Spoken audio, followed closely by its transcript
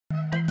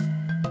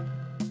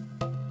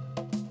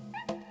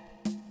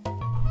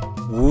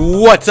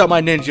What's up,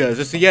 my ninjas?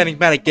 It's the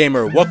Enigmatic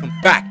Gamer. Welcome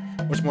back.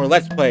 Much more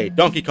Let's Play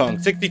Donkey Kong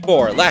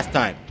 64. Last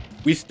time,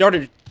 we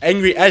started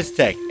Angry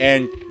Aztec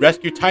and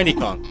rescued Tiny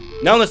Kong.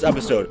 Now in this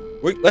episode,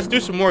 let's do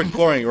some more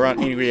exploring around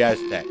Angry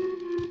Aztec.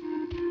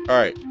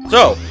 Alright,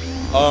 so,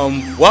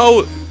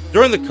 well,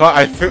 during the car,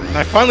 I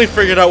finally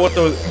figured out what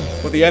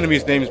the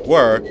enemies' names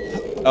were.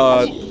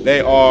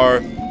 They are,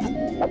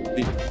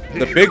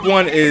 the big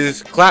one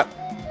is that's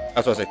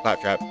what I say,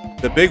 Claptrap.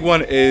 The big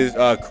one is,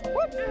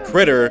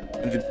 Critter,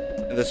 and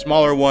the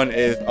smaller one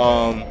is,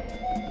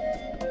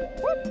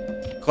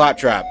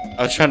 Claptrap.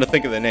 I was trying to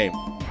think of the name.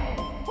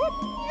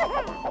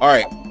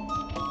 Alright.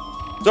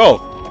 So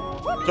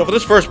for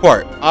this first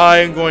part,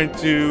 I'm going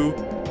to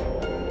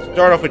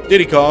start off with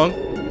Diddy Kong.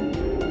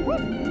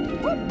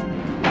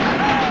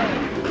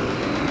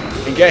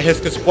 And get his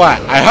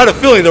Splat. I had a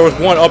feeling there was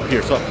one up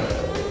here, so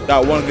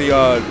that one of the,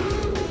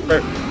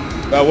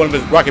 one of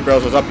his rocket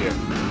barrels was up here.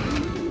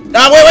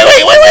 Ah, wait!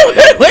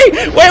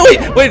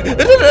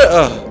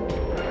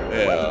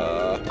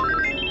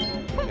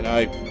 Can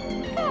I?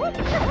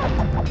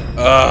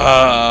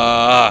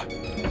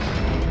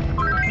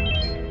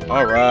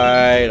 All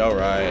right.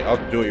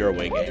 I'll do it your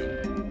way, game.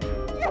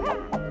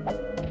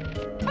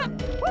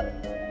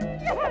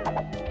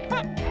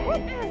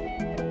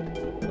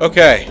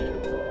 Okay.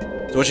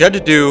 So what you had to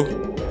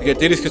do to get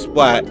Diddy's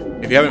Splat,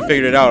 if you haven't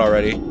figured it out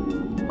already,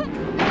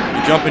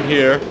 you jump in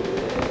here.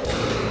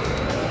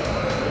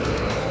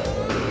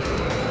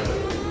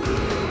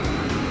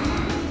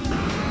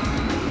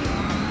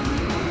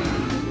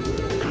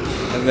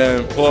 And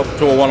then pull up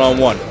to a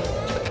one-on-one.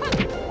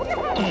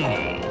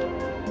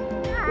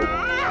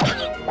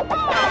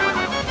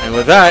 And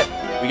with that,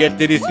 we get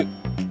Diddy's, what's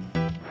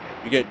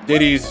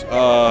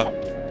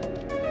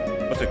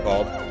it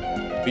called?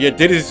 We get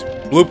Diddy's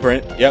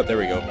blueprint. Yep, there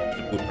we go. It's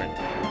a blueprint.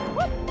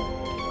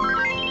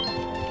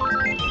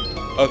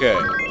 Okay.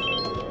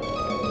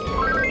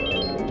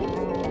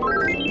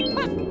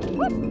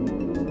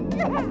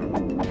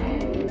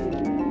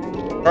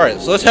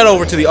 Alright, so let's head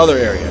over to the other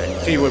area and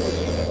see what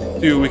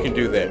we can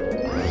do there.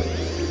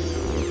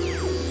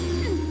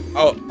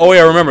 Oh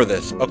yeah, I remember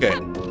this. Okay.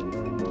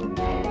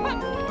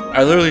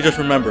 I literally just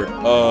remembered.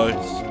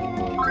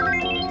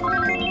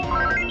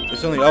 There's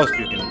something else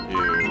you can do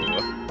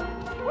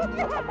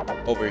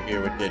over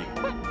here with Diddy.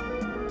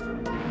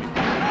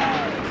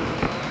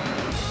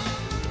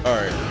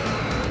 Alright.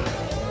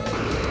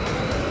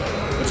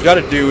 What you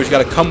gotta do is you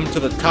gotta come to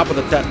the top of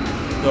the top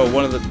of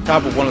one of the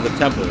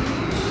temples.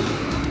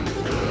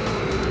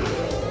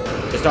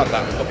 It's not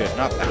that one. Okay, it's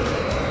not that one.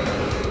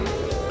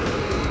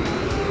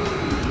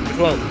 Which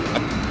one?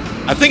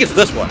 I think it's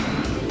this one.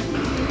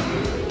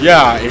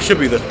 Yeah, it should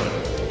be this one.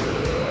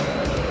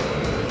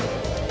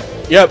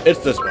 Yep,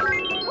 it's this one.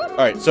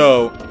 Alright,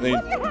 so the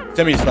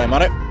semi-slam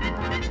on it.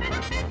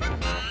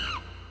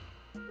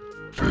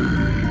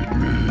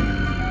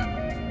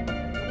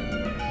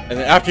 And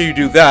then after you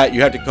do that,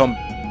 you have to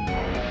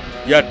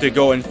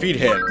go and feed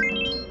him.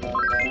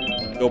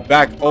 Go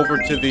back over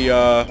to the,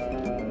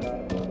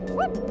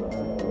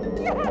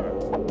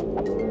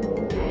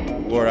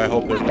 Lord, I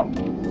hope there's...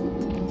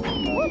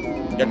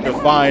 You have to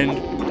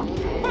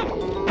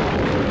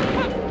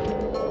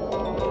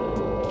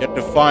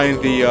find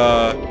the,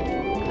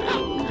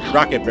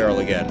 rocket barrel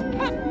again.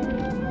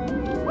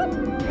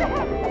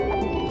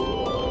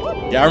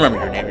 Yeah, I remember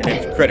your name. Your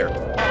name's Critter.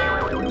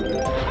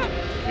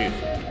 Jeez.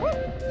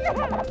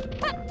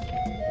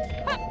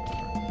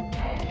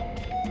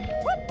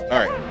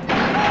 Alright.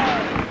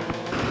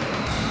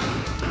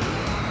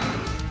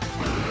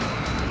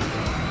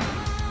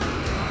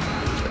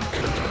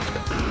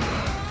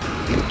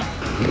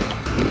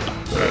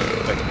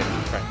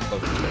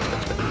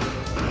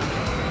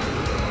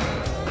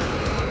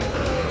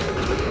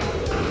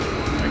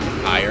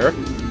 Higher. A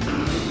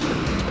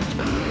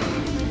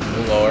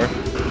little lower.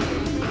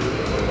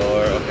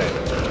 Okay.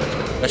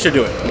 That should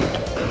do it.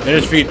 Then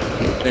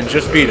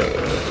just feed him.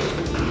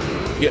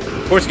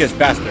 Of course, it gets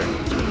faster.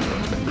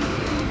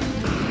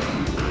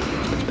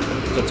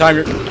 So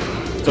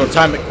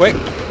time it quick.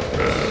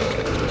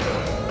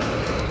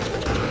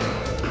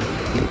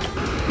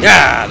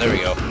 Yeah, there we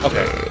go.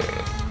 Okay.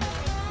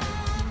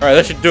 All right,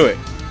 that should do it.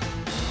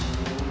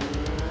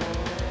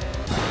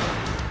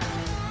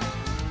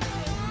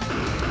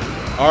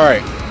 All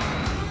right.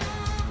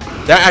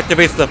 That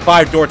activates the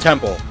 5-door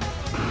temple.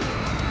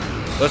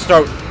 Let's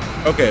start.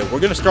 Okay,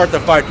 we're gonna start the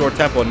 5-door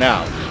temple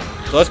now.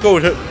 So let's go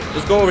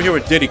over here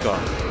with Diddy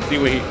Kong. See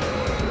what he.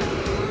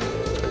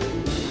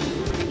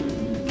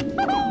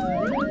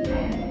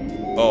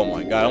 Oh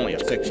my God! I only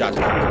have 6 shots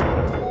left.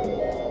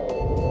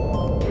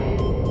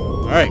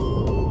 All right.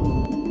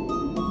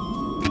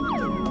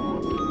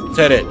 Let's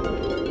head in.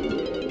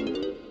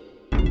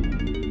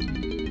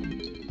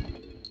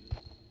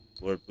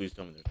 Lord, please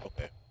tell me there's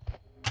okay.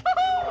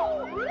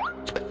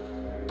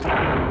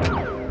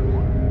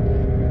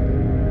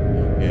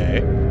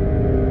 Okay.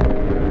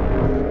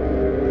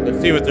 Let's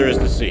see what there is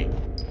to see.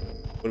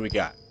 What do we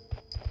got?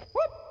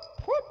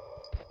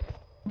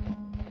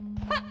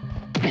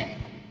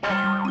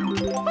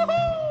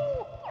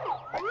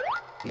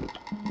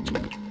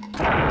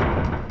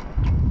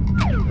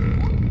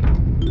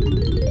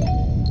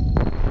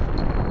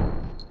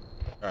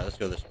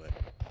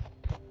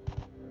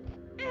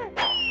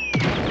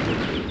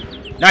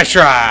 Nice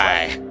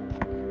try!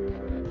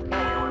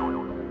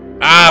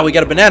 Ah, we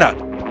got a banana!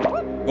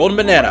 Golden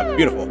banana.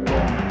 Beautiful.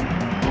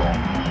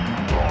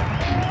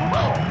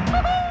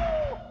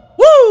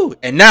 Woo!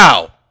 And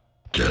now...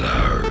 Get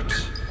out.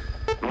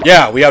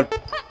 Yeah, we have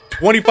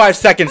 25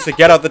 seconds to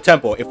get out the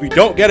temple. If we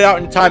don't get it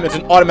out in time, it's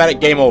an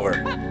automatic game over.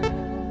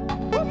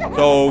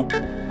 So,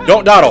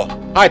 don't dawdle.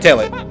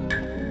 Hightail it.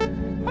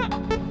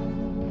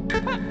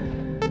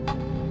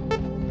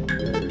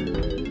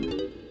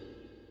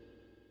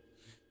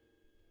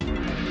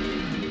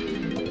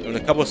 With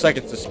a couple of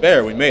seconds to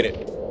spare, we made it.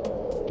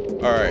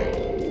 Alright.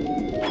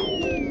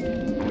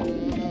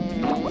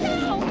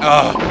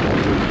 Ah.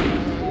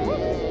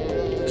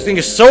 This thing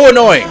is so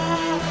annoying.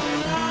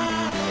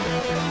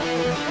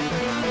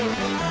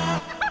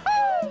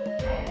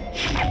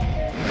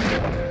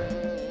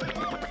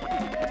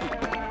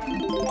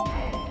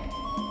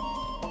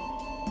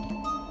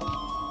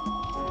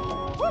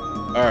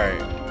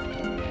 Alright.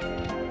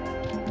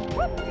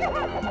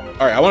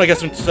 Alright, I want to get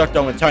some stuff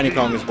done with Tiny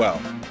Kong as well.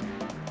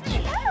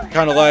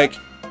 Kind of like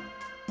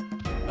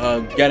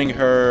getting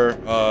her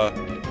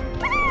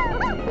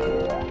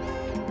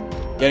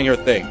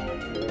thing.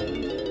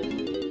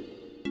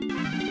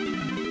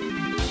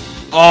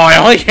 Oh, I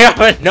only have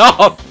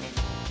enough.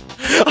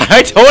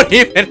 I don't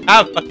even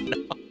have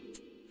enough.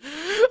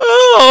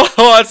 Oh,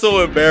 that's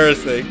so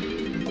embarrassing.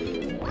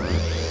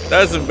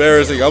 That's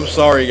embarrassing. I'm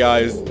sorry,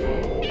 guys.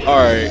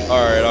 Alright.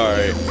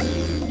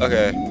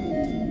 Okay.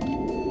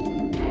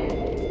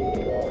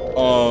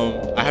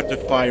 I have to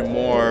find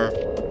more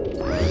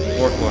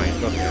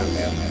coins. Okay.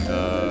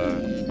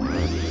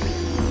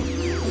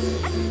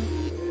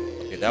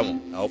 Okay, that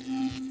won't help.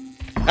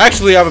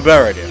 Actually, I have a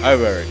better idea.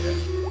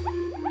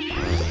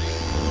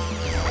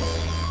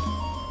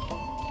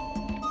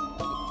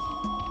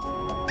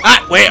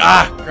 Ah, wait,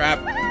 crap.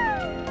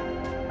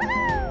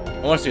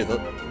 I want to see the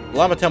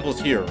Llama Temple's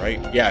here, right?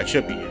 Yeah, it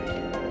should be here.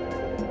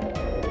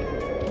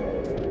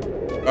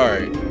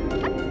 Alright.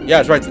 Yeah,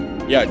 it's right.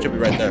 Yeah, it should be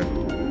right there.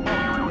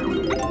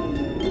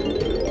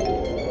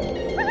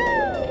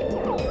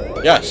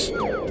 Yes.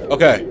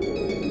 Okay.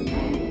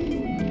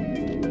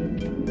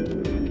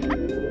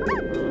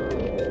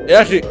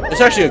 It's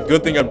actually a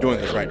good thing I'm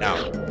doing this right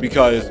now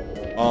because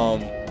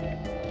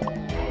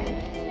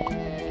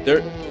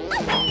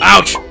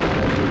ouch!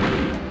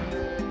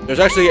 There's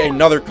actually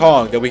another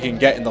Kong that we can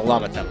get in the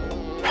Llama Temple.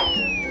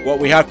 What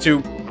we have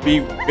to be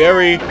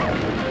very...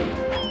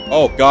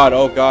 Oh god.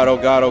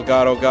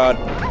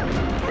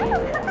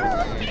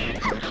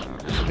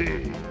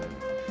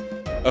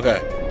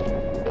 Okay.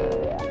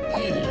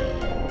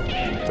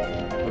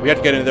 We have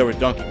to get in there with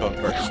Donkey Kong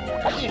first.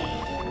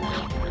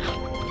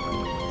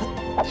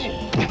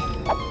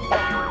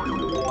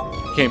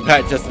 Came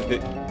back just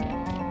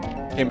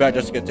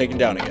to get taken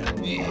down again.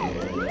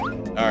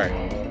 Alright.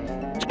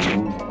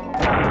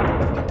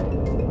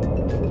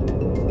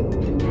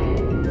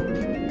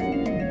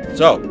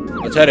 So,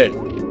 let's head in.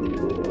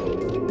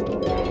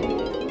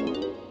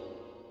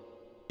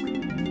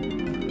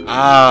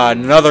 Ah,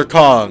 another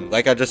Kong,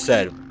 like I just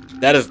said.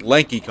 That is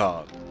Lanky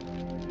Kong.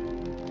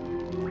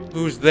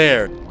 Who's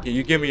there? Can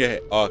you give me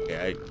a... Oh,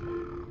 okay,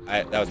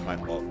 that was my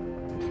fault.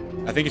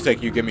 I think you said,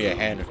 can you give me a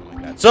hand or something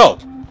like that. So,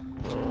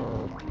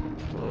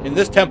 in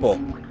this temple,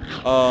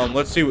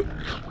 let's see.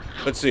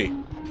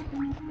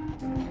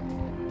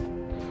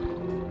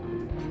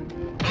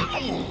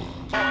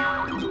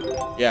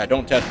 Yeah,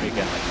 don't test me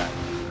again like that.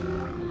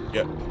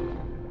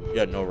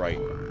 Yeah, no right.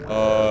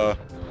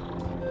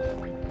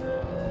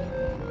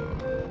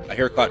 I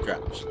hear clap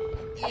traps.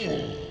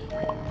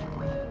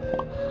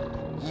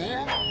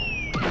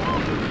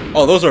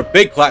 Oh, those are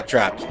big clap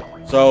traps.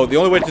 So the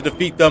only way to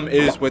defeat them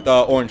is with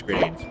orange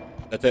grenades.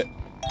 That's it.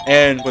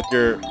 And with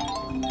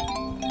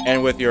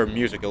your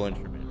musical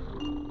instrument.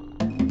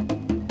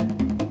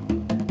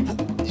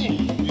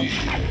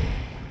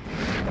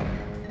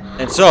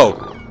 And so,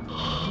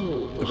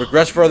 to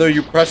progress further,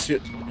 you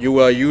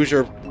use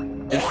your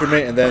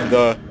instrument, and then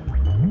the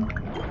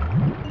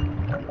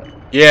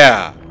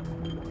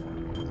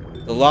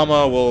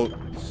llama will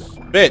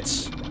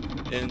spit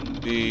in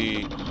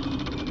the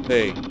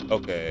thing.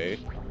 Okay.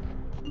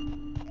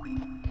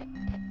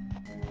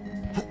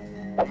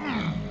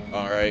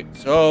 All right.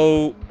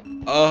 So,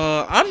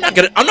 I'm not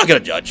gonna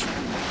judge.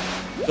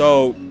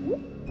 So,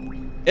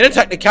 in a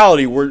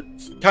technicality, we're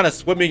kind of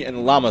swimming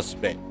in llama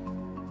spit.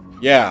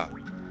 Yeah.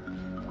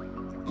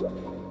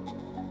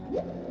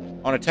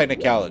 On a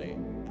technicality.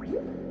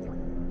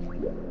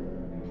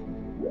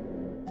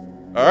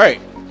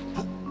 Alright.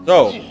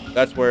 So,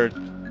 that's where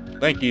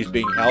Lanky's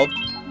being held.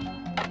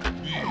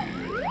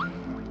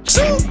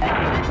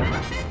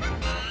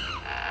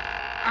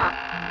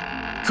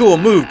 Cool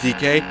move,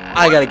 DK.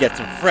 I gotta get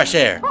some fresh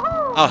air.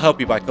 I'll help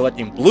you by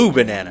collecting blue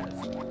bananas.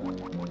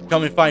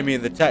 Come and find me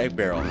in the tag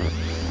barrel.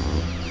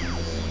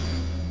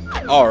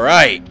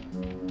 Alright.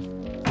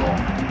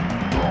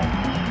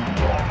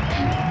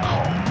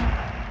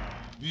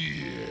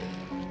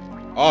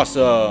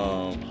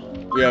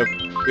 Awesome. We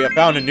have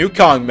found a new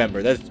Kong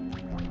member. That's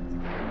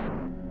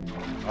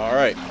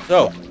alright.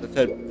 So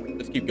let's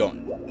let's keep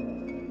going.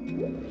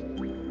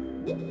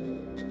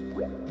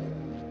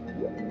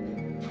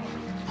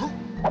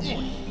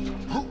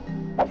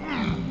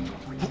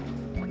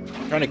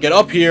 Trying to get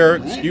up here.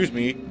 Excuse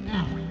me.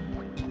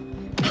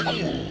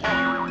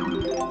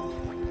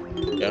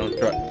 Yeah, don't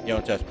try. Yeah,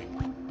 don't test me.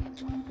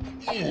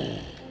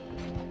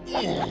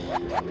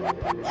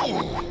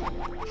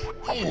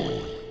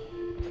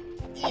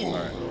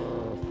 Alright.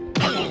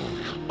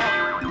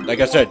 Like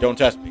I said, don't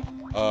test me.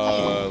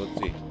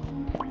 Let's see.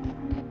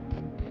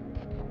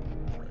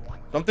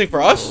 Something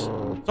for us?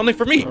 Something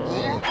for me.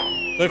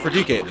 Something for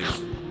DK at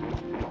least.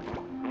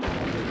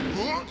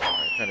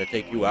 Alright, trying to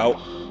take you out.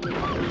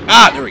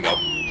 Ah, there we go.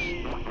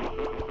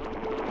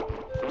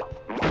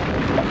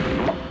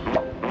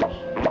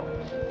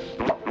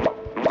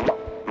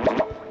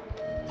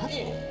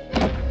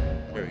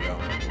 There we go.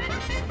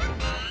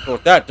 So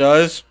what that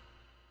does,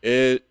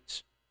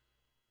 it...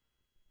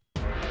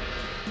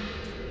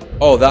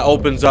 Oh, that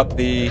opens up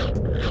the...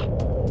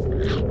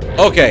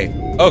 Okay,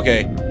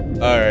 okay.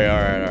 Alright.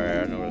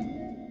 I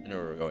know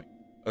where we're going.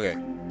 Okay.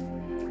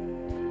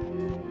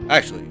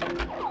 Actually,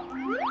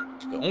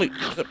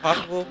 is it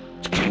possible?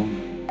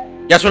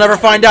 Guess we'll never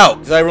find out,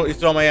 because I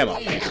released all my ammo.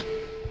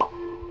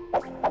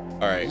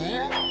 Alright.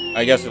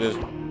 I guess it is.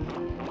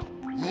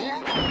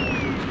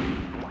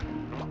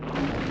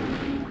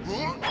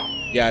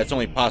 Yeah, it's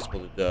only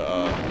possible to,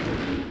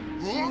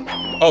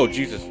 Oh,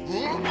 Jesus.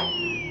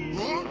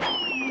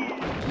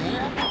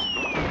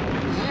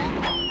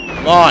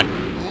 Come on!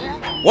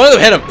 One of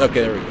them hit him!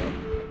 Okay, there we go.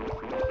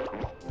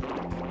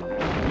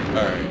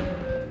 Alright.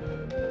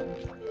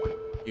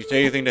 You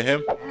say anything to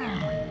him?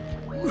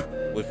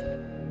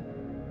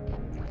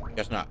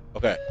 Guess not.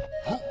 Okay.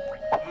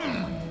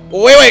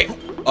 Oh, wait!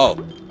 Oh.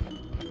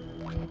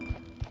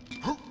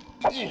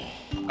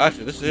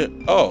 Actually, this is it.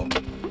 Oh.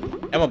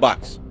 Ammo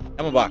box.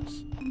 Ammo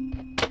box.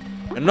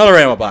 Another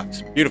ammo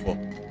box. Beautiful.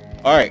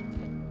 Alright.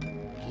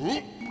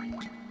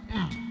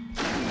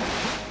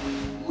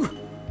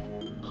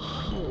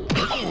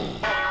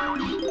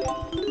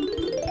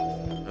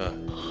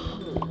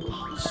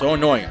 So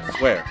annoying, I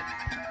swear.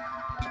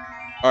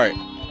 Alright.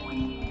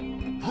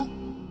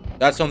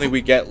 That's something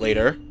we get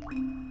later.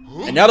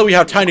 And now that we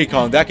have Tiny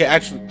Kong, that can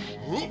actually...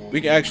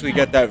 We can actually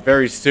get that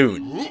very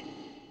soon.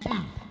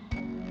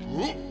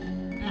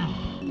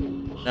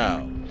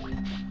 Now.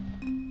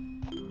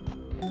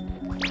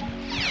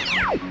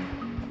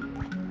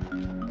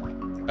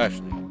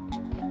 Actually.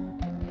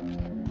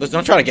 Listen,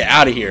 I'm trying to get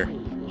out of here.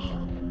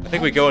 I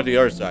think we go into the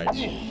other side,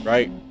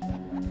 right?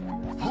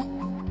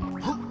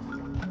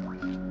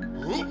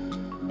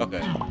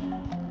 Okay.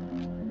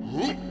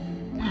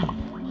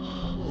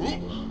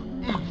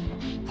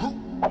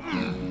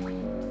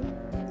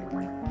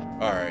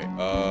 Alright,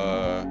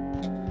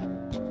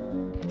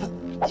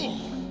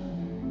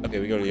 okay,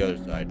 we go to the other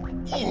side.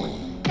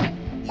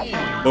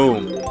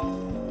 Boom.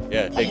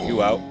 Yeah, take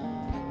you out.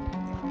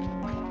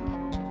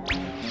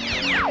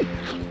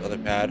 Other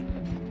pad.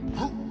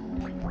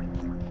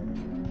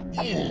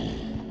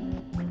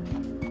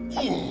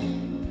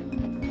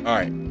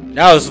 Alright,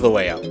 now this is the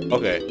way out.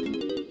 Okay.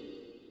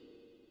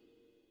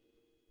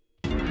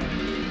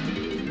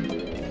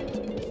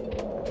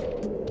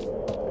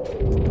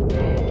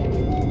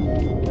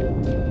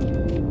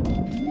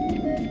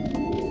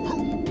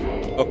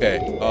 Okay,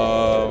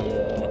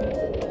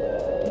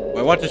 what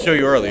I wanted to show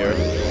you earlier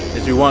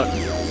is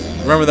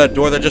remember that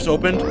door that just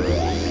opened?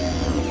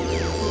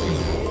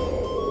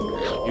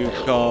 You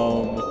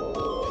come...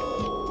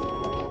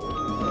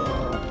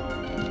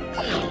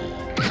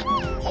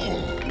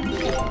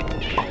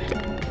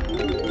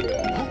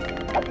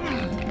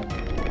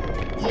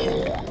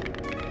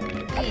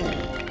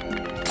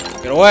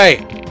 Get away!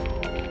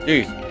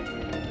 Jeez.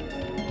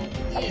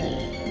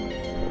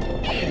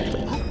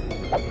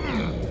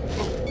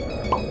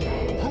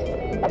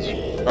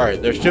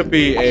 Alright, there should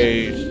be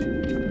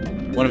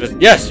one of his...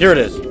 Yes, here it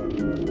is!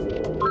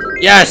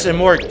 Yes, and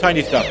more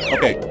tiny stuff.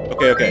 Okay.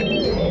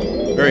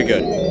 Very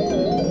good.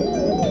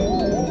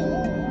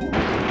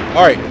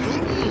 Alright.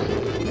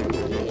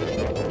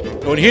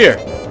 Go in here.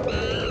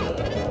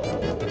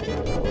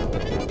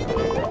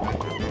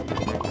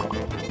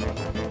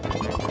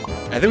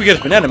 I think we get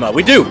a banana mod.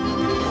 We do!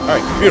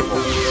 Alright, beautiful.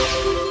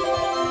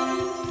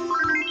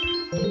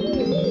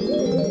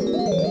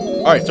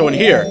 Alright, so in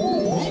here,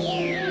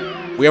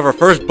 we have our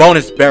first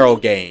bonus barrel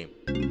game.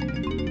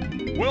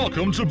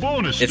 Welcome to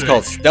bonus It's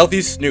called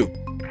Stealthy Snoop.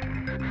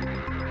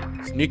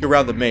 Sneak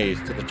around the maze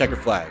to the checker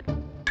flag.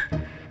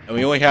 And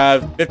we only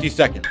have 50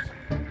 seconds.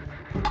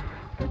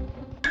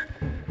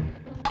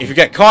 If you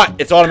get caught,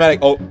 it's automatic.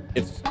 Oh,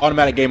 it's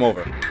automatic game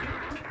over.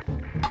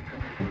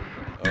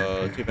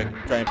 Let's see if I can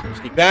try and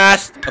sneak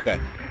past. Okay.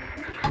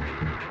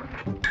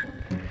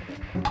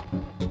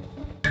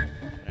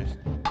 Nice.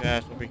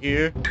 Past over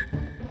here.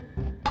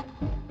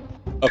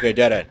 Okay,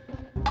 dead end.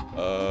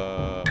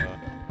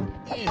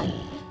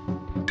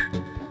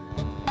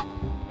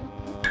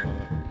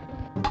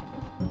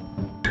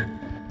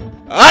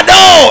 Ah,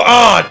 no!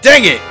 Oh,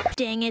 dang it!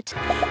 Dang it.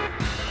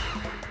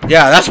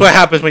 Yeah, that's what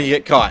happens when you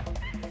get caught.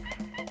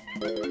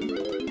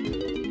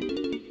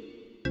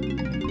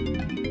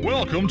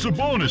 Welcome to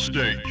bonus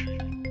stage.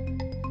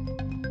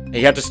 And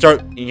you have to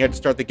start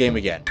the game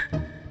again.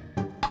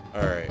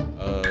 Alright,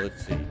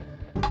 let's see.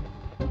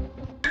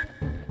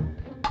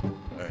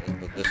 Alright, let's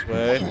go this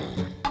way.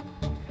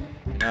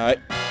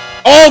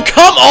 Oh,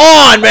 come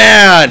on,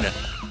 man!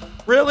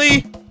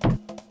 Really?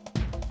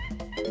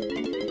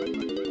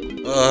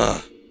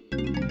 Ugh.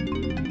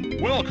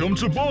 Welcome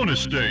to bonus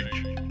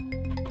stage.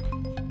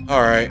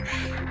 Alright.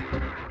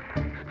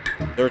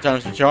 Third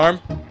time's the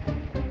charm.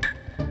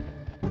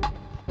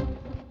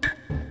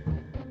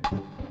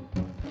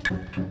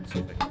 Let's see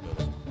if I can go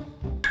this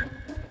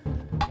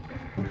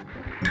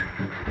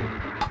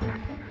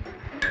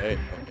way. Okay,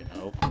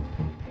 no.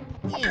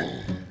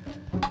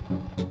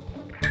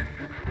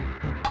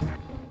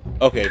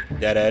 Okay,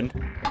 dead end. See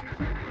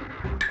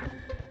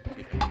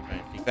if I can try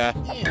and sneak past.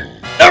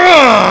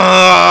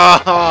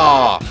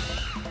 Ah!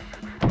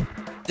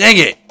 Dang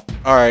it!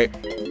 Alright.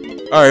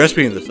 Alright, let's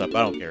speed this up.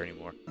 I don't care anymore.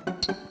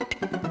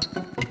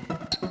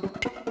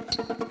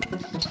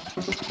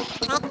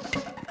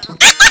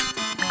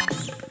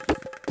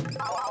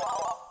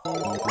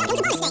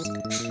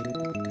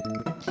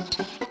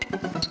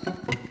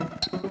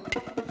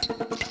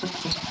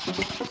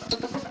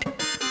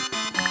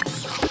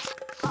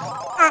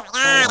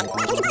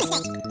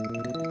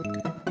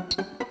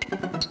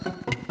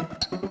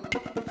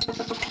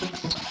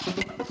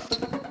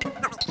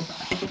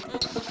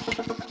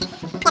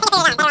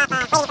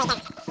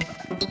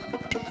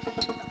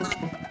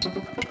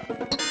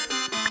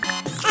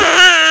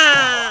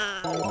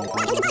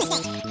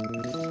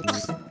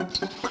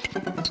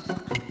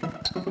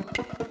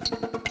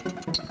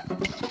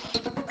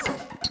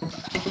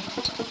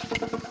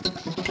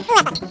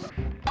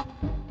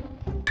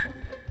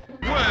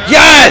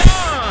 Yes!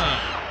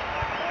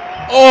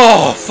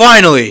 Oh,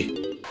 finally!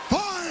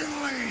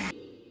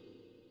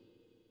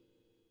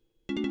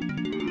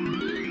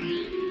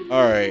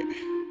 Alright.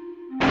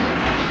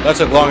 That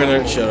took longer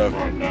than it should have.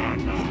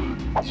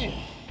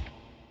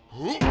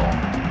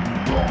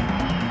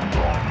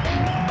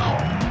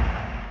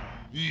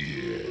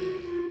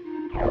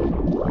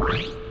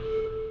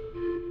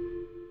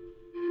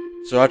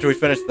 So after we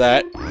finish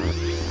that,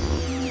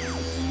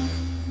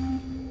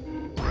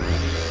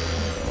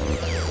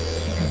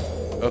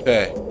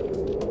 okay.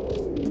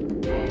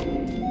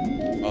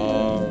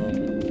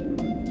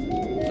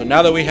 So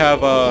now that we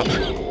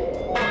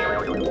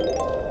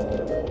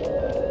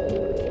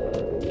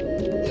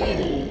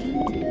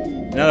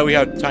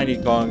have Tiny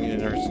Kong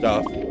and her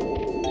stuff,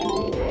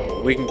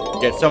 we can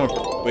get some of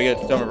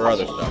her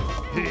other stuff.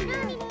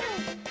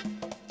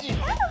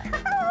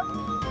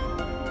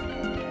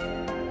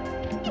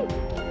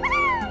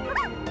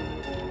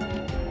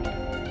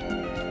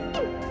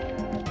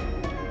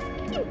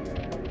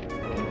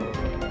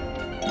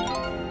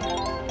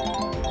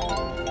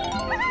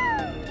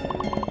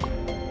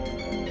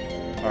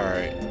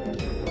 Alright.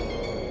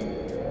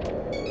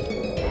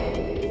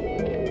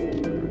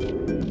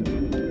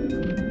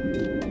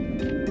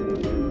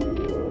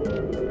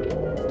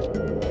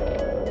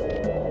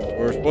 What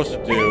we're supposed to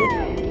do,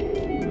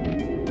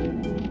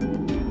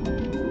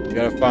 we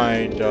gotta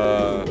find,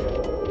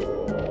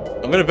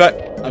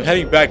 I'm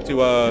heading back to,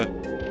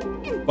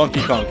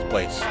 Funky Kong's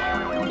place.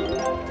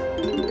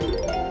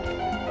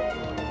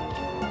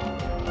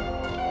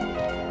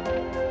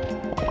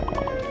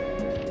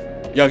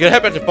 Yeah, I'm gonna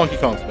head back to Funky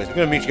Kong's place. I'm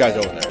gonna meet you guys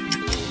over there.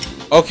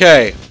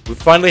 Okay, we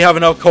finally have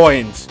enough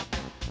coins.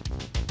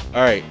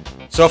 Alright,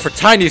 so for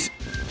Tiny's,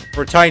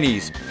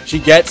 she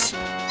gets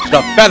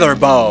the feather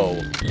bow.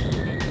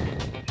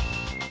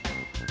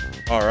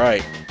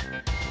 Alright.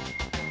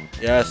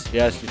 Yes,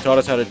 yes, you taught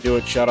us how to do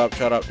it. Shut up,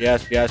 shut up.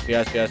 Yes, yes,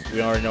 yes, yes.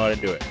 We already know how to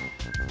do it.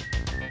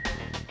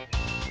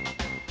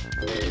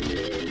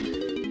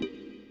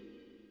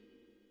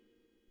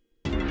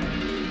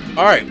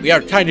 Alright, we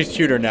have Tiny's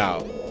tutor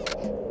now.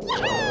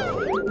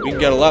 We can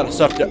get a lot of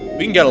stuff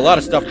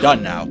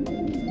done now.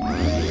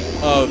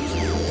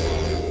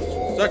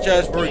 Such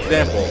as, for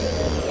example,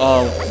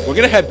 we're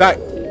gonna head back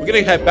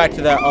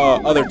to that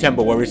other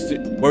temple where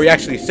we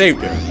actually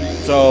saved her.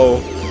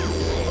 So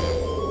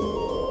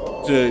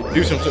to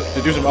do some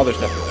other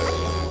stuff with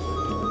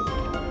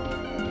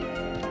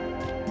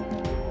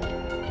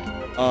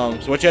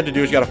her. So what you have to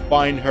do is you gotta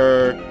find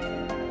her,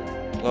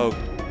 or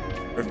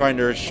find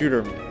her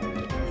shooter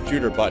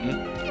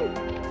button.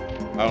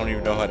 I don't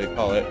even know how to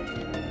call it.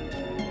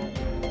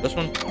 This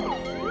one?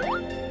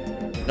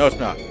 No, it's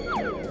not.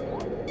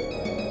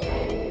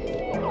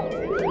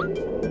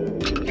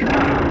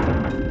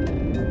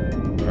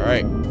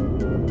 Alright.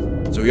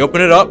 So we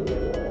open it up.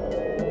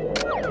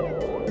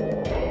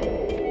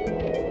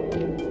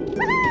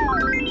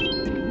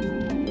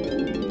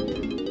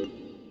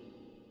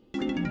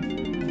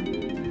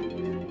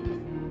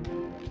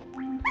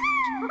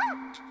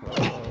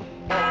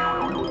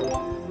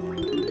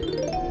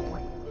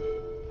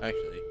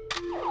 Actually,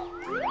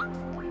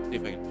 see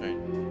if I can try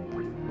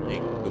and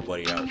take Good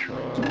Buddy out.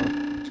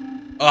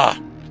 Ah!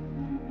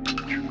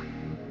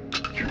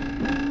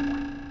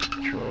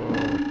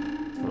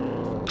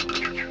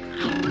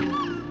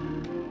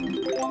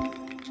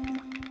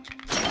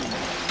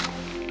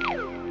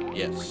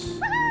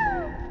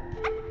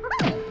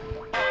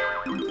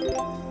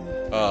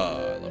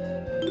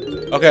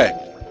 Okay.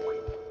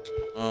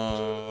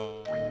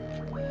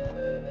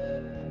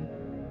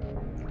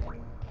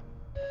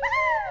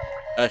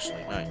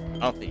 Actually, nice. I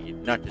don't think you,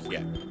 not just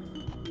yet.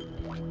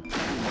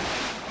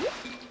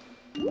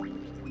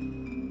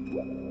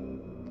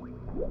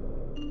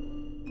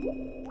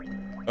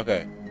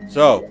 Okay,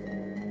 so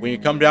when you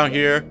come down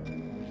here,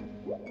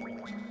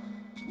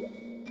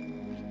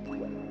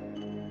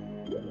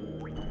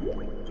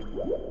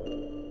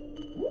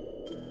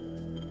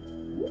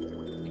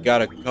 you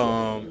gotta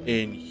come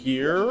in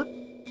here,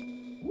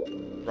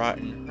 right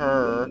in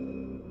her.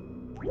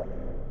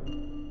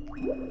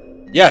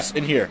 Yes,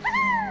 in here.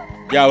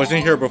 Yeah, I was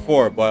in here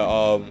before, but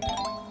oh,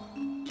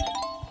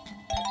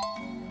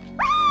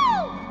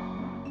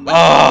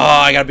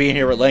 I gotta be in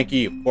here with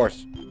Lanky, of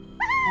course.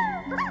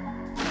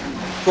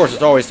 Of course,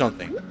 it's always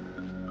something.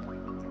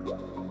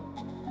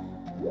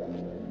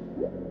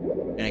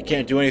 And I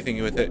can't do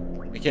anything with it.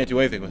 I can't do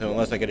anything with him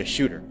unless I get a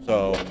shooter.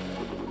 So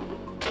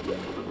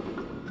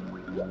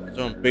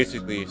I'm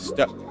basically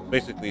stuck.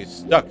 Basically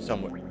stuck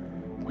somewhere.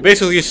 I'm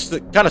basically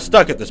kind of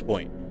stuck at this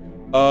point.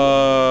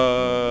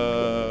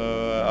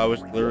 I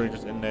was literally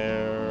just in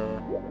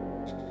there.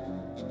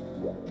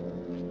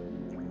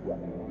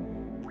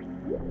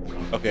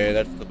 Okay,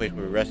 that's the place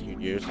where we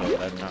rescued you, so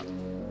that's not.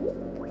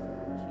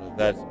 So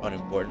that's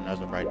unimportant as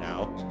of right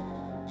now.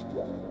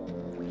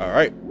 All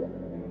right.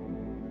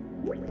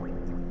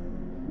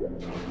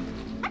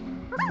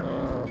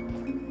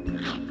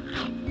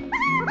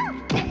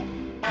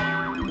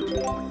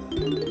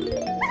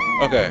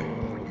 Okay.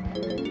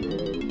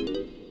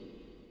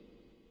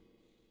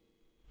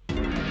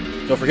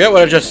 So forget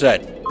what I just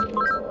said.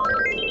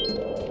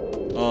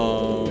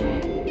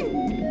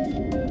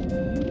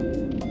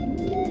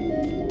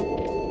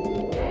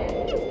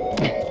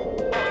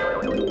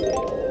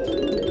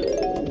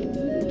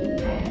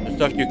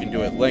 The stuff you can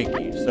do at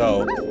Lanky,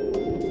 so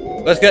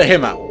let's get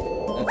him out.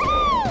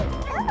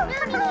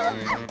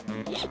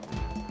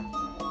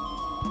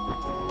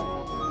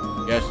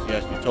 Yes,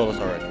 you told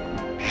us already.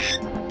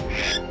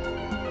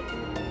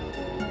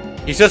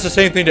 He says the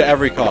same thing to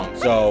every Kong,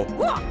 so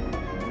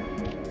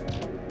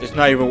it's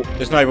not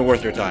even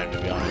worth your time, to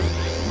be honest.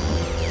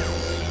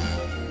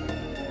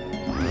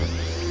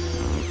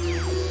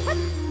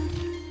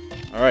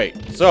 Alright,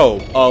 so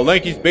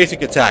Lanky's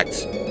basic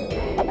attacks.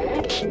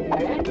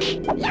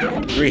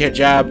 3-hit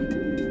jab,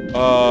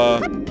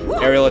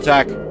 aerial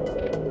attack,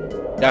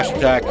 dash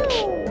attack,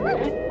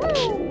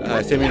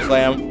 Simeon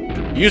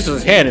slam. He uses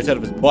his hand instead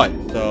of his butt,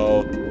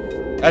 so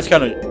that's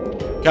kind of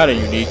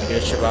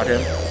unique-ish about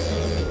him.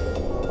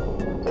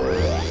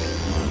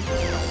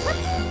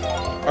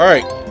 All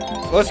right,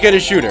 so let's get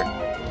his shooter.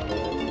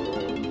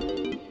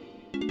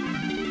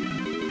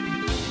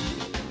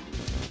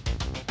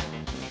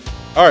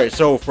 All right,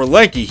 so for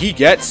Lanky, he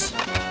gets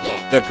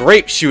the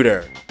grape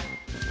shooter.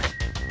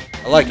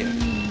 I like it.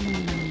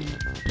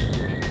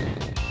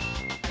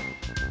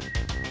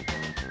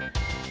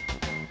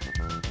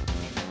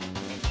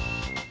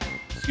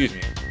 Excuse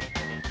me.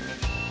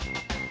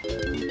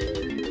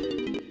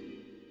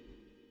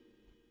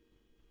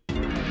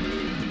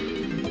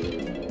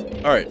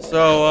 Alright,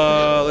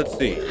 so let's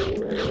see.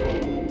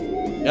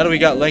 Now that we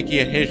got Lanky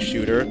and his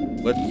shooter,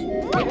 let's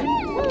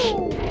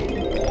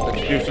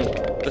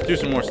do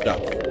some more stuff.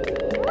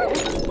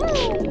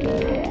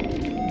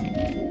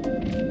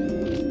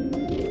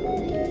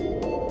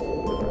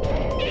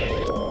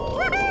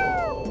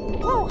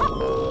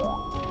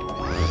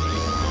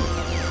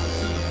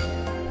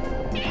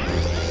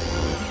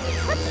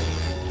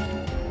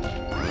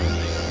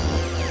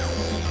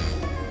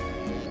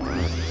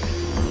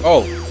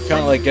 Oh,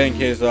 kind of like getting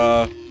his,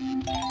 oh,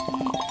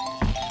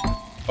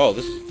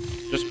 this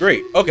is just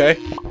great. Okay.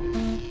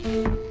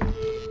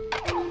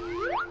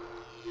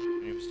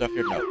 Any stuff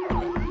here? No.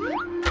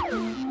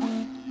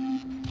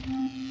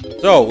 Okay.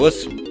 So,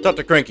 let's talk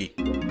to Cranky.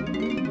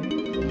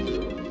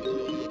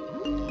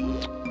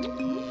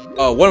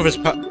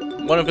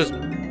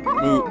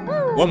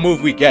 One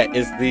move we get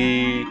is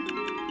the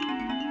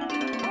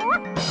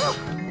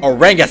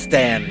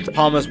Orangutan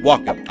Palmas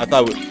Walking. I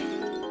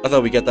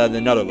thought we get that in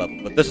another level,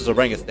 but this is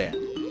Orangutan.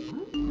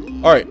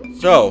 Alright,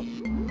 so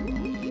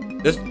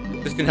this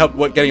can help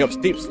with getting up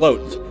steep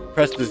slopes.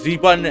 Press the Z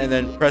button and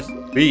then press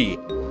B.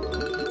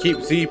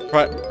 Keep Z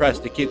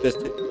pressed to keep the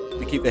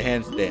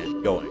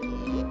handstand going.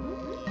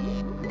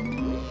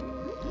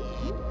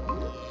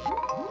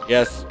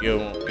 Yes, you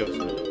won't give us a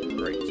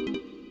great.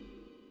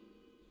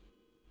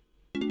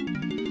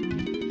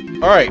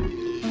 Alright,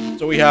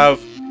 so we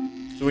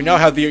now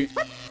have the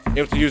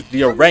able to use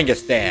the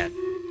Orangutan.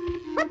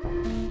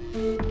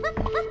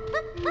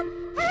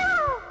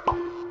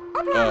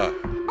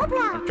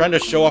 I'm trying to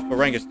show off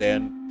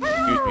Orangutan.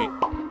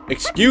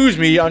 Excuse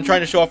me, I'm trying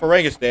to show off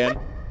Orangutan.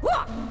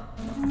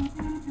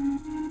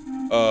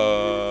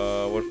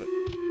 What is it?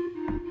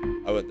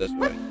 I went this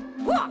way.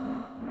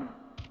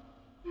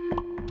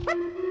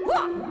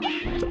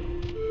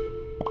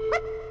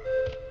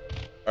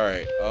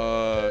 Alright,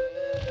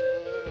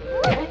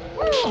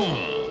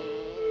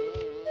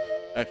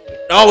 actually,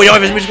 oh, we don't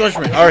have his musical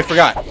instrument. Alright,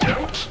 forgot.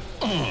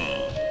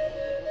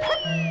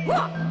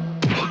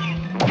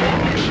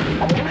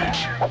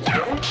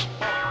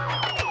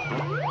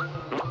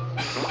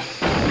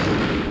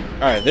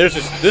 Alright, this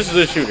is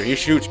a shooter. He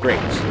shoots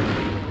grapes.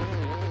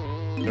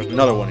 There's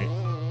another one here.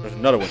 There's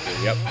another one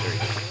here. Yep,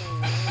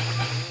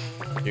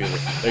 there he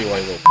is. There you are,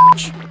 you little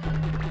bitch.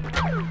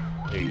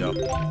 There you go.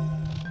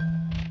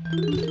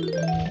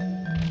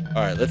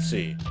 Alright, let's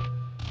see.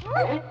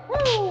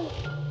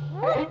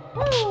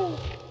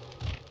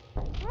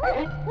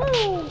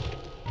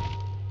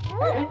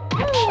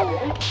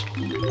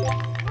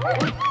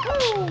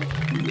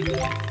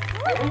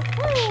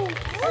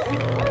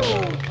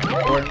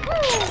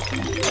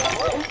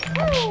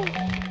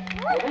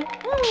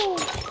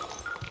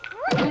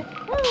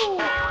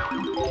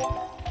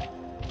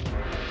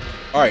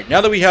 Alright,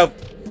 now that we have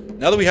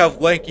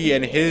Lanky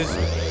and his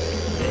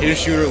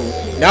shooter,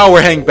 now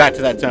we're heading back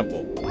to that temple.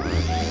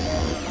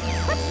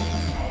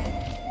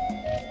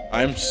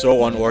 I'm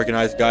so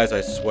unorganized, guys,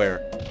 I swear.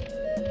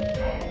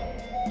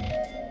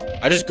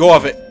 I just go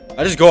off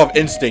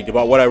instinct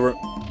about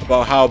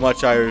about how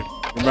much I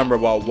remember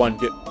about one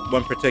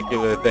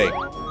particular thing.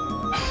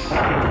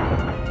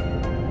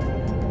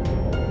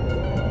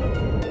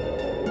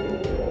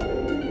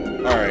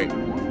 Alright.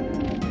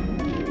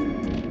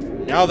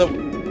 Now that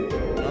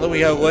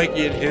we have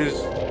Lanky and his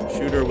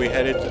shooter, we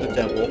head into the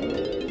temple.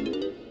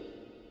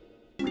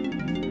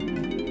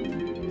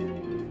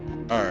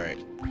 Alright.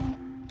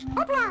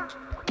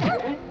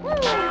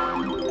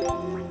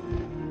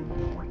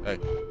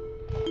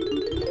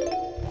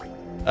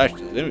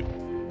 Actually,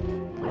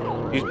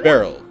 these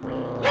barrels.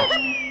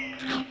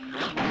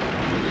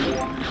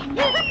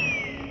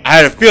 I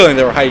had a feeling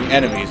they were hiding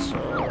enemies.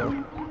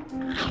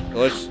 So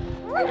let's...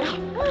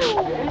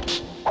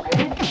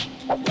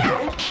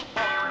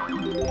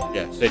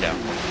 Yeah, stay down.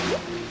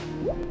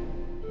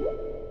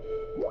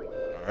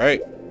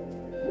 Alright.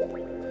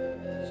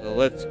 So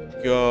let's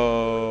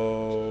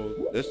go...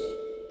 this?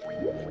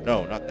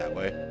 No, not that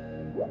way.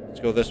 Let's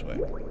go this way.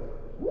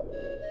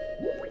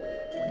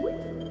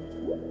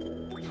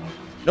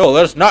 No,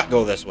 let us not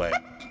go this way.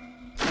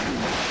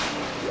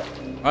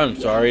 I'm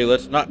sorry,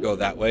 let's not go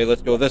that way.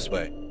 Let's go this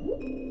way.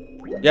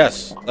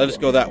 Yes, let us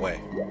go that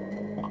way.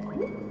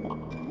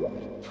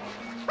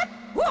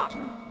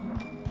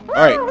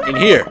 Alright, in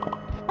here.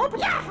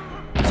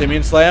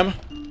 Simeon Slam.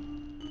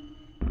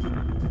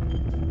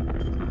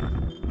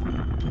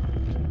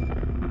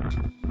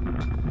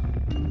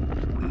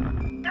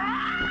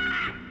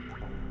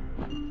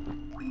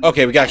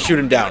 Okay, we gotta shoot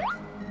him down.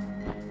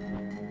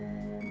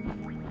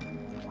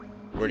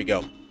 Where'd he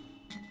go?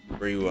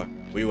 Where you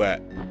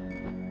at?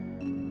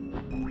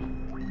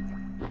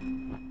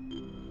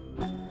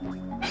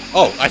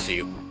 Oh, I see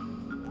you.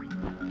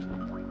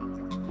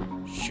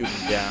 Shoot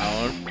him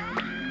down.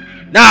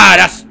 Nah,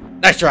 that's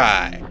nice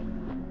try.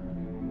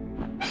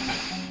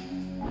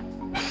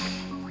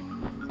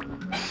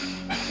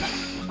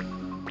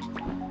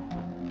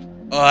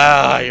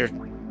 Ah, you're.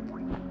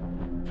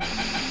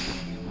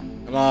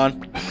 Come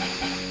on.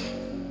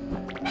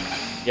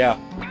 Yeah.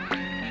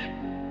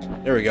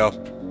 There we go.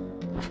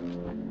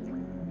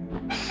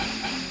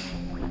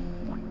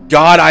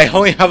 God, I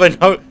only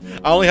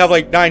have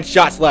like 9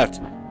 shots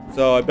left,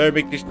 so I better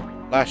make these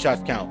last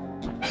shots count.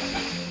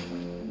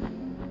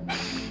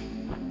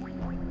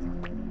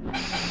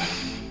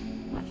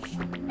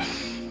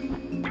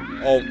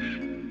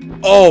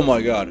 Oh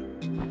my God!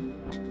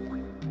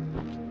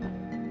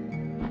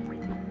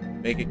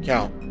 Make it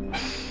count.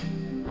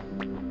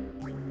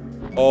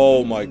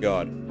 Oh my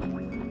God!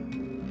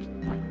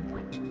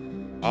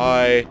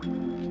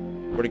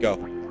 Where'd he go?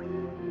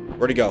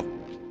 Where'd he go?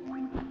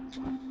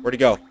 Where'd he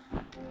go?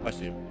 I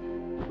see him.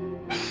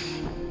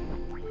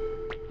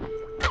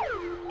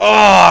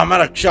 Oh, I'm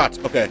out of shots.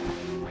 Okay.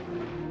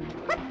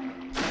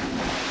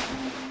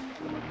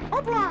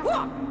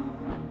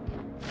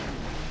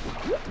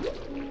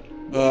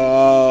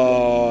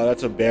 Oh,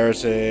 that's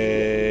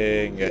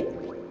embarrassing.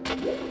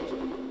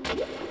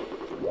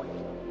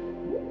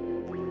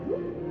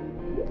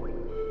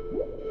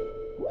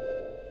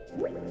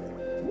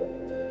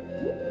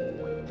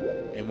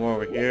 Any more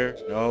over here?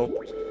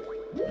 No.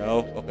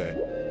 No? Okay.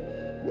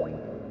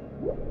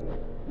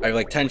 I have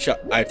like 10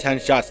 shots. I have 10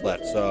 shots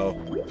left, so.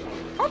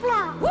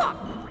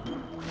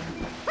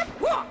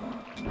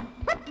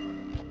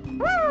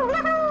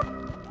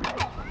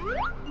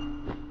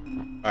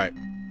 Alright.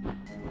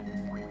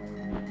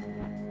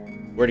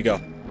 Where'd he go?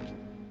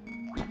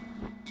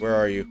 Where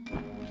are you?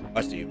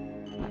 I see you.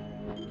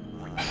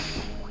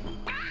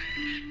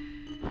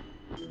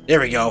 There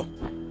we go.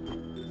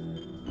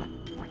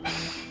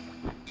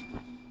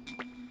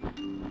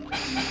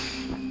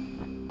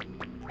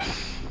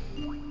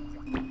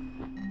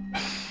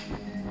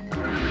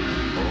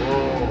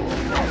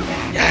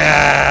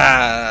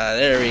 Yeah,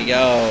 there we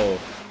go.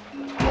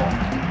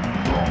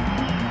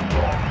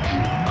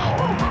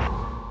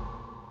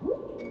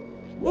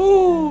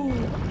 Woo!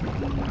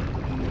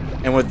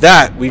 And with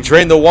that, we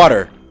drain the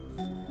water.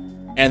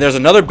 And there's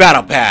another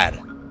battle pad.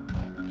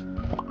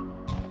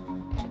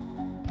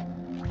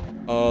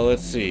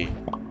 Let's see.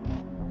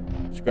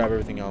 Let's grab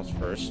everything else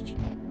first.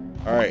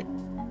 Alright.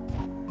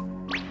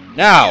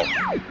 Now,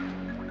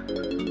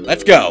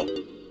 let's go.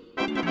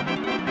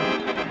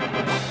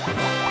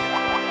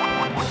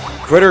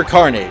 Critter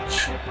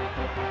Carnage.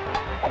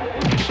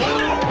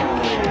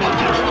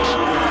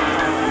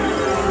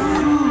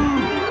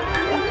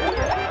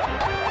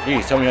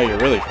 Geez, tell me how you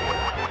really feel.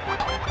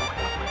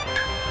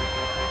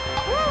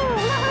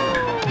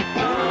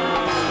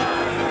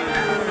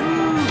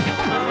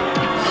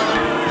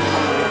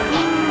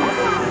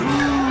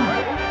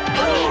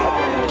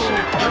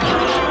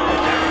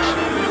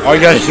 All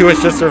you gotta do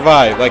is just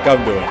survive, like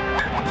I'm doing.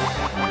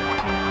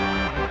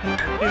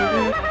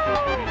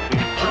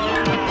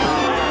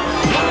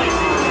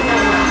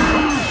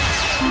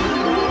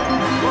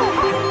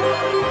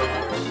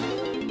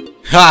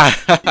 Ha!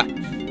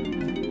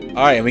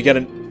 Alright, and we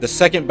get the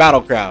second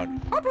battle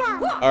crown.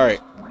 Alright,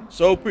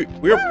 so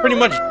we're pretty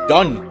much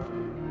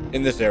done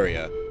in this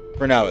area.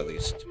 For now, at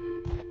least.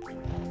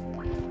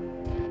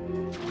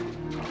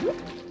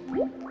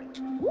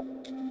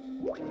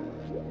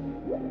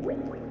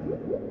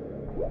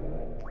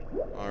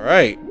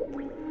 Alright.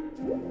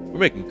 We're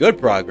making good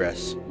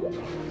progress.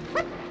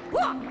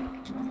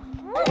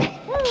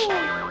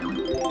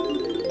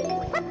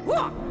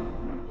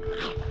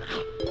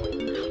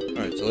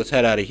 Alright, so let's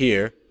head out of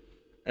here.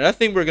 And I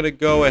think we're gonna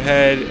go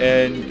ahead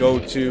and go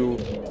to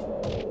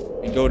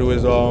his and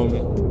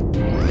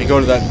go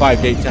to that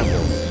 5-gate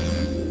temple.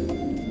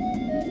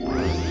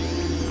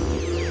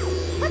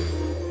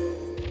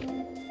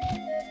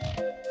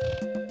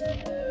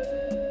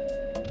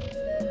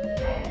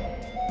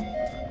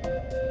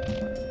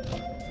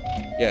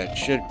 Yeah, it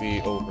should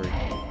be over here.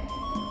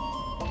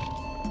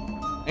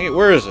 Dang it,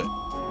 where is it?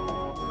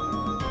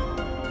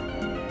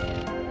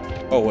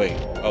 Oh, wait.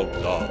 Oh,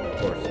 of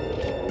course.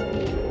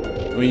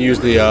 Let me use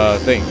the,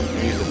 thing. Let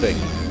me use the thing.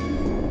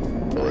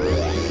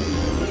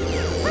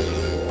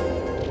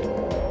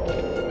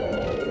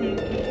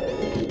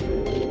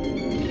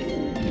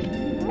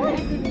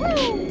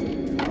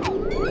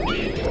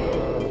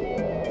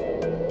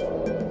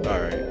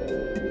 Alright.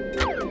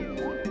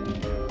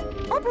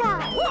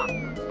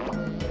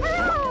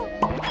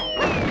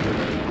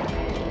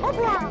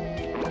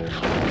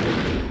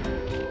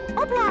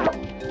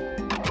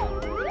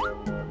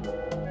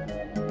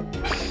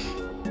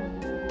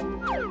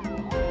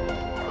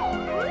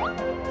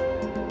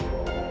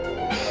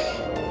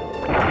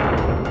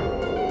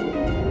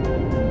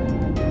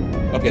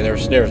 Okay, there are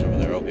stairs over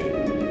there.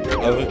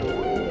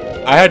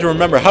 Okay. I had to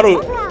remember how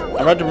to.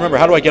 I had to remember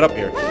how do I get up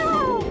here?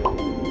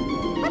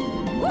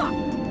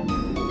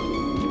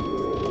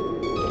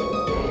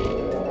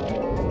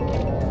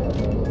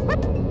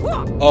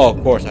 Oh,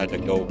 of course I had to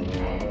go.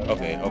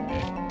 Okay,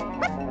 okay.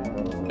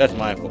 That's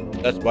my fault.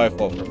 That's my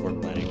fault for poor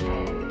planning.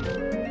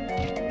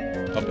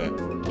 Okay.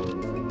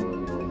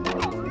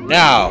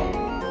 Now.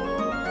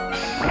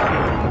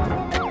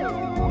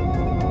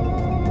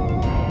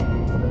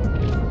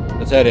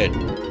 Let's head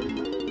in.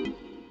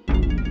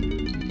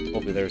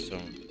 Hopefully there's some.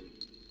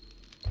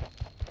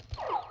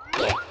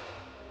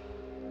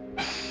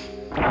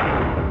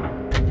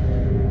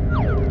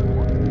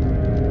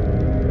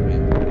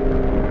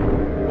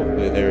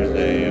 Hopefully there's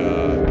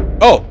a.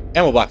 Oh,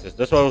 ammo boxes.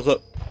 That's what I was.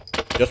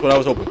 Just what I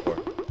was hoping for.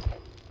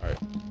 All right.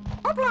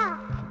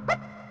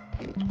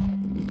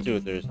 Let's see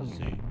what there is to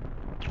see.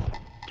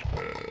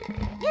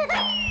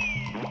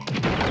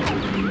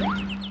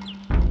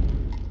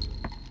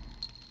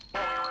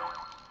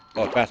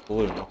 Oh, fast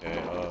balloon. Okay.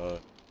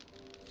 Let's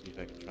see if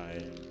I can try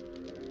and.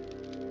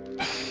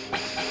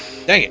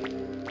 Dang it!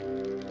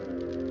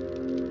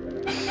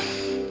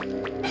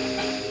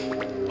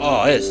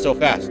 Oh, it is so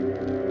fast.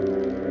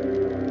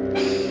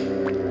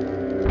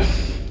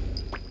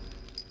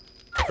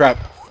 Crap.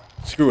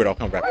 Screw it. I'll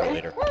come back for it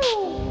later.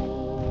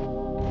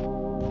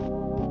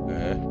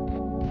 Okay.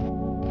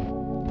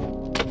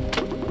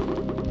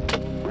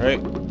 All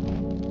right.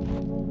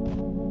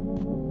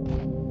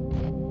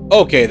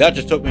 Okay, that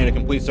just took me in a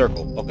complete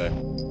circle. Okay.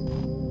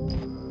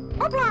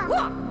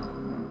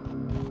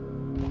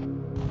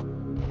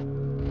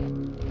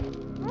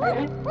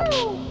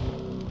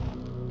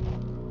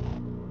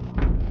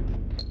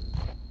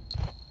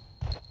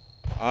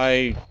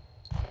 I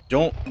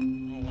don't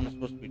know what I'm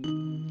supposed to be.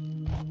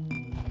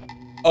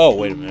 Oh,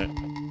 wait a minute.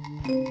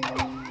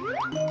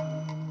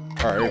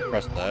 Alright,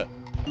 press that.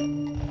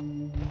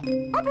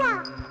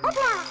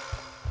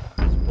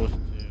 I'm supposed to.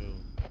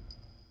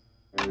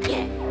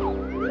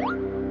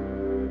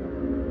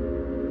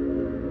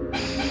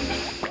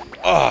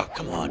 Oh,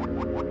 come on.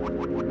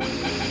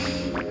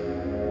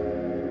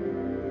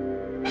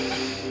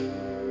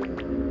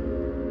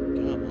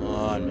 Come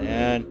on,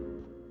 man.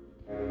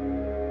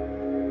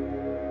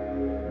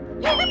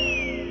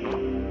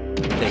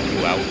 Take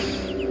you out.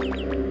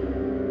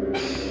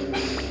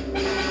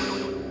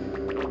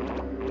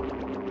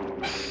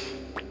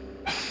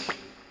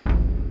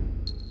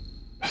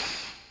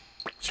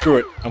 Screw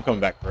it. I'm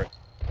coming back for it.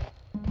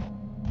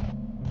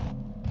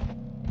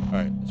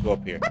 Alright, let's go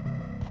up here.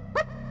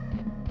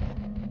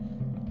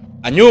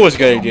 I knew it was a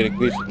good idea to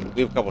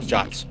leave a couple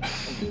shots.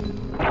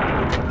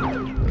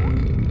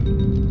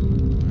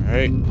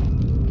 Alright.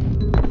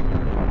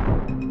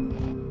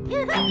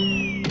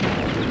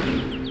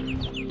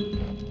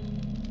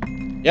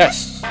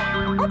 Yes.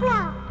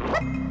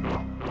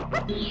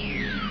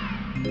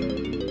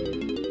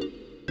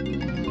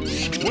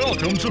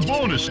 Welcome to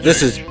bonus stage.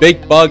 This is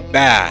Big Bug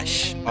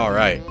Bash.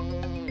 Alright.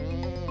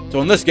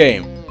 So in this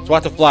game,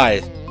 swat the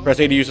flies, press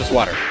A to use the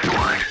swatter.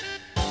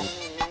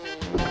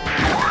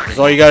 That's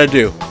all you gotta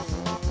do.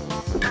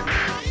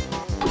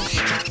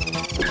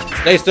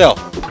 Stay still.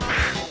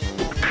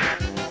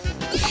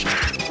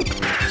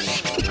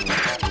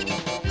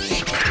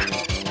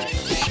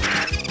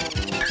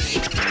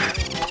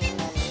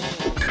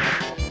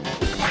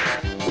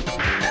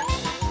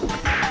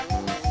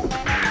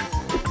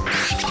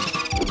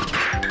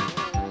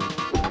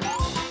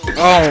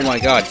 Oh my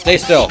god, stay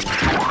still.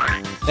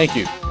 Thank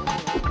you. Well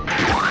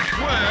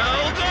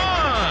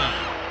done.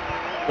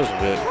 That was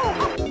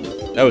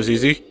good. That was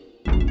easy.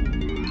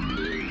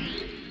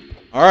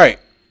 Alright.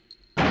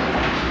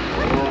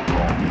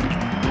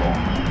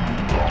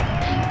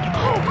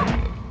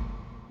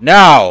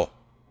 Now.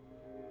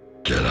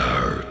 Get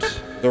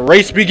out. The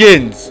race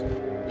begins.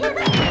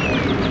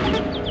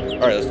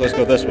 Alright, let's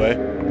go this way.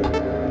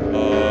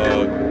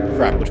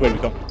 Crap, which way did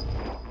we come?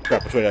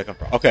 Crap, which way did I come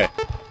from? Okay.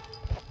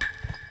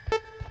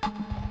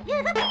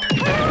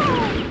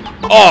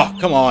 Oh,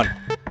 come on.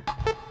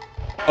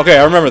 Okay,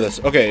 I remember this.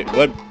 Okay,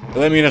 let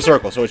me in a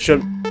circle, so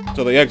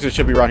the exit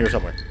should be around here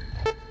somewhere.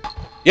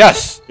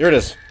 Yes, here it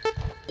is.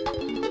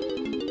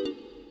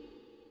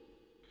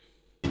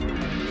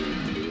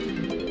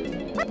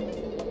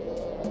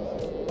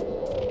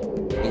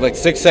 There's like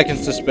 6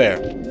 seconds to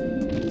spare.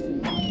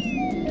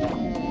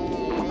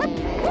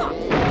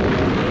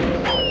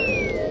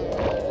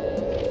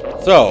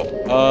 So,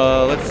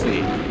 let's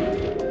see.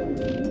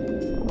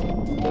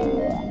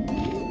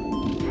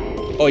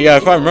 Oh yeah,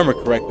 if I remember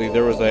correctly,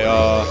 there was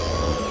a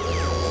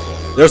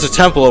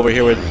temple over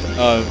here with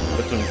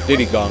some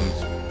diddy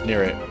gongs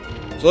near it.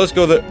 So let's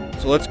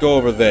go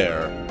over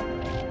there.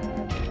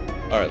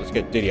 All right, let's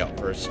get Diddy out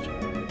first.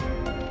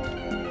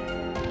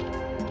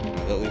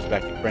 That leads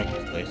back to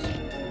Cranky's place.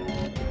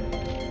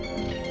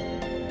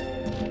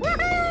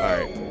 All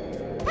right.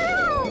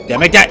 Damn,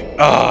 make that!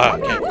 Ah, I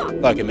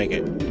thought I could make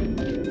it.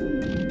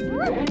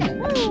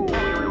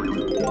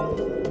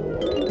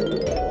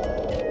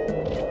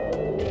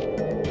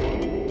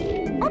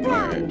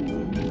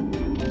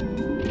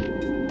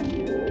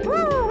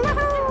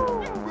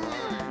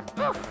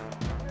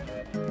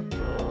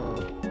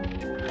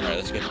 Alright,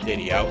 let's get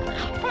Diddy out.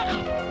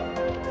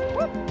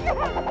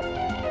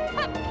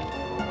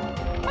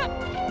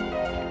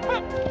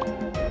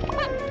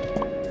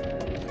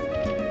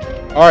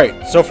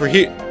 Alright, so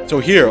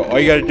here, all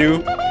you gotta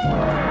do,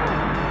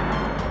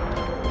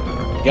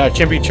 you gotta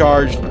chimpy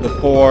charge the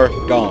 4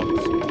 gongs.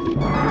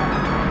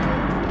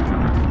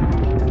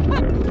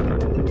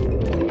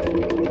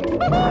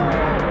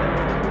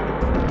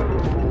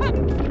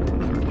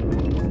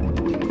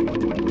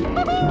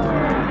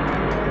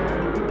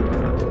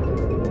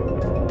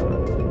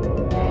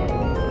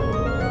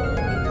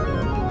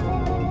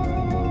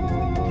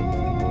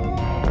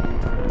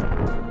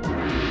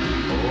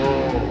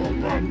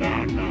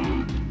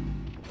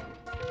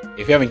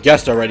 If you haven't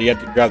guessed already, you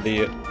have to grab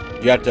the,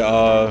 get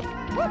the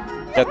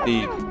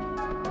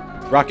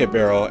rocket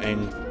barrel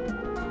and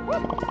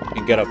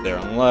get up there.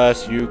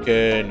 Unless you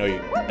can, no,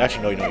 you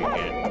actually no, you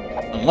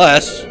can't.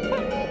 Unless,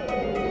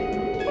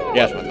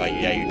 yes, I thought,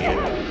 yeah, you can.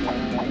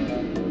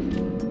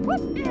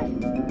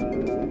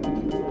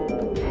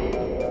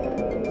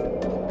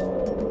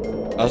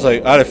 I was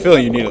like, I had a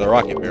feeling you needed the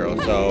rocket barrel,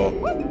 so.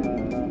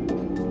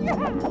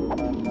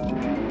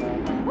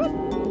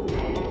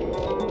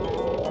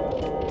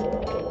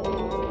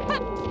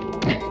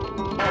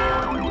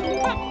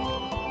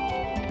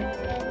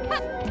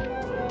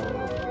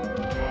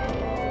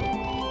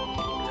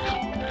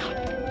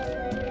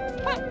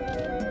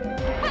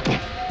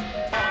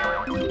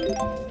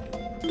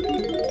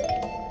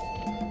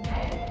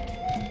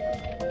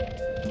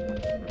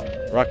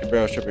 Rocket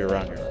barrel should be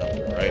around here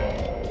somewhere, right?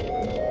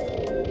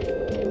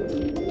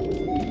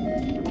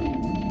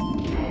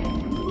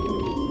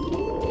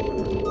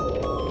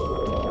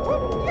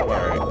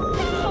 Alright.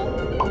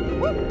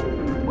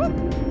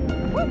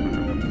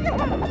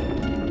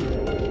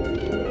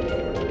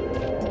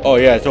 Oh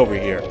yeah, it's over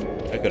here.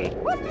 I could have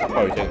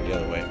probably taken it the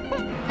other way.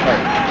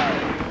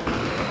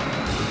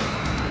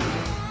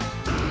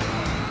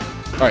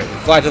 Alright,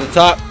 fly to the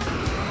top.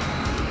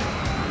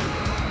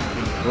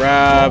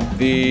 Grab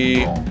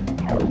the...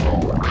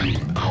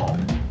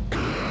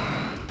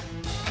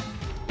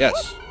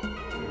 Yes.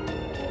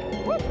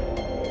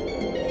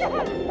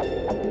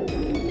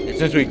 And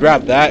since we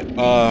grabbed that,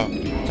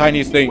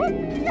 Tiny's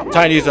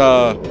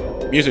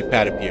music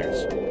pad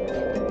appears.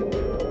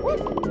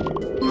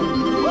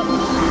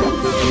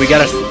 And we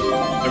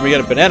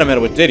got a banana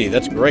medal with Diddy.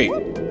 That's great.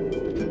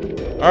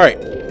 Alright.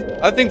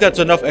 I think that's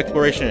enough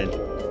exploration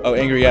of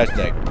Angry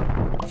Aztec.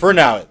 For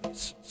now, at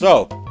least.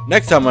 So,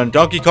 next time on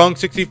Donkey Kong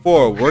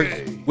 64,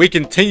 we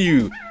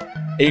continue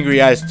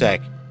Angry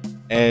Aztec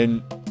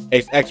and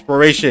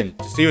exploration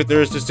to see what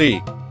there is to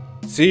see.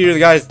 See you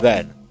guys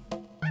then.